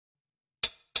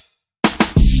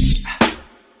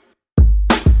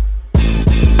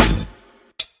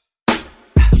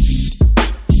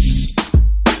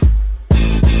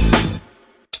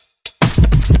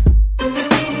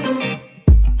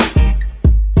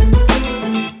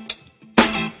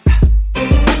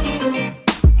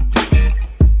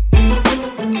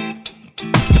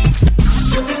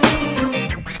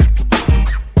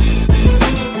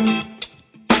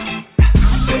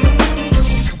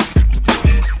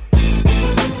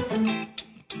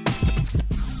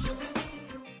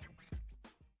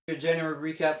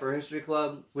January recap for History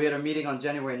Club. We had our meeting on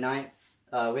January 9th.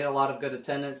 We had a lot of good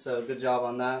attendance, so good job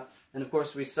on that. And of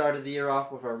course, we started the year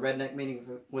off with our redneck meeting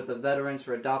with the veterans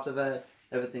for Adopt-A-Vet.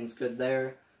 Everything's good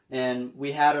there. And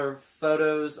we had our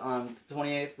photos on the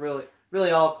 28th,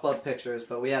 really all club pictures,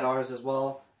 but we had ours as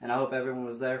well, and I hope everyone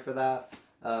was there for that.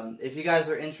 If you guys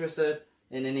are interested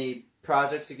in any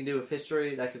projects you can do with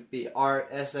history, that could be art,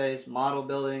 essays, model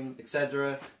building,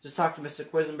 etc., just talk to Mr.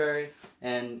 Quisenberry,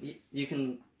 and you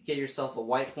can get yourself a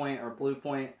white point or blue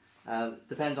point.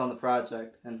 Depends on the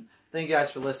project. And thank you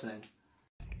guys for listening.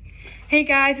 Hey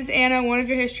guys, it's Anna, one of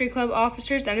your History Club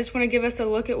officers. I just want to give us a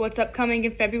look at what's upcoming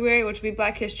in February, which will be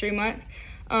Black History Month.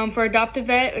 For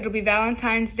Adopt-A-Vet, it'll be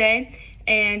Valentine's Day,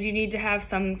 and you need to have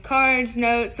some cards,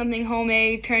 notes, something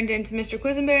homemade turned in to Mr.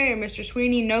 Quisenberry or Mr.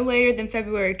 Sweeney no later than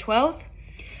February 12th.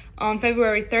 On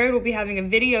February 3rd, we'll be having a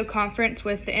video conference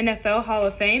with the NFL Hall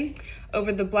of Fame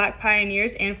over the Black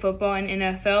Pioneers and football and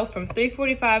NFL from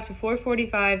 3:45 to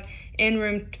 4:45 in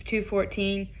room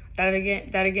 214. That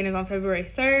again is on February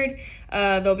 3rd.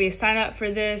 There'll be a sign up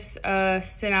for this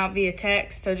sent out via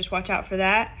text, so just watch out for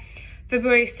that.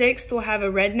 February 6th, we'll have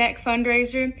a redneck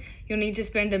fundraiser. You'll need to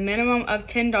spend a minimum of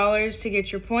 $10 to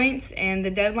get your points, and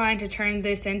the deadline to turn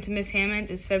this in to Miss Hammond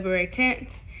is February 10th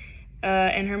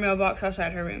in her mailbox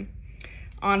outside her room.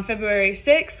 On February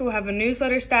 6th, we'll have a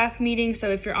newsletter staff meeting, so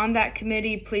if you're on that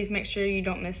committee, please make sure you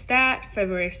don't miss that,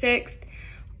 February 6th.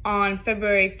 On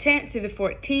February 10th through the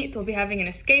 14th, we'll be having an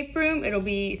escape room. It'll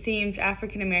be themed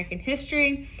African American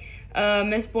history.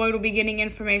 Miss Boyd will be getting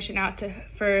information out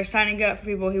for signing up for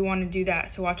people who want to do that,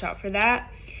 so watch out for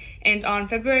that. And on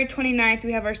February 29th,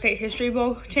 we have our State History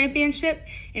Bowl Championship,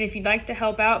 and if you'd like to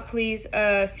help out, please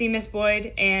see Miss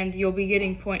Boyd, and you'll be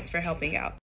getting points for helping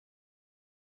out.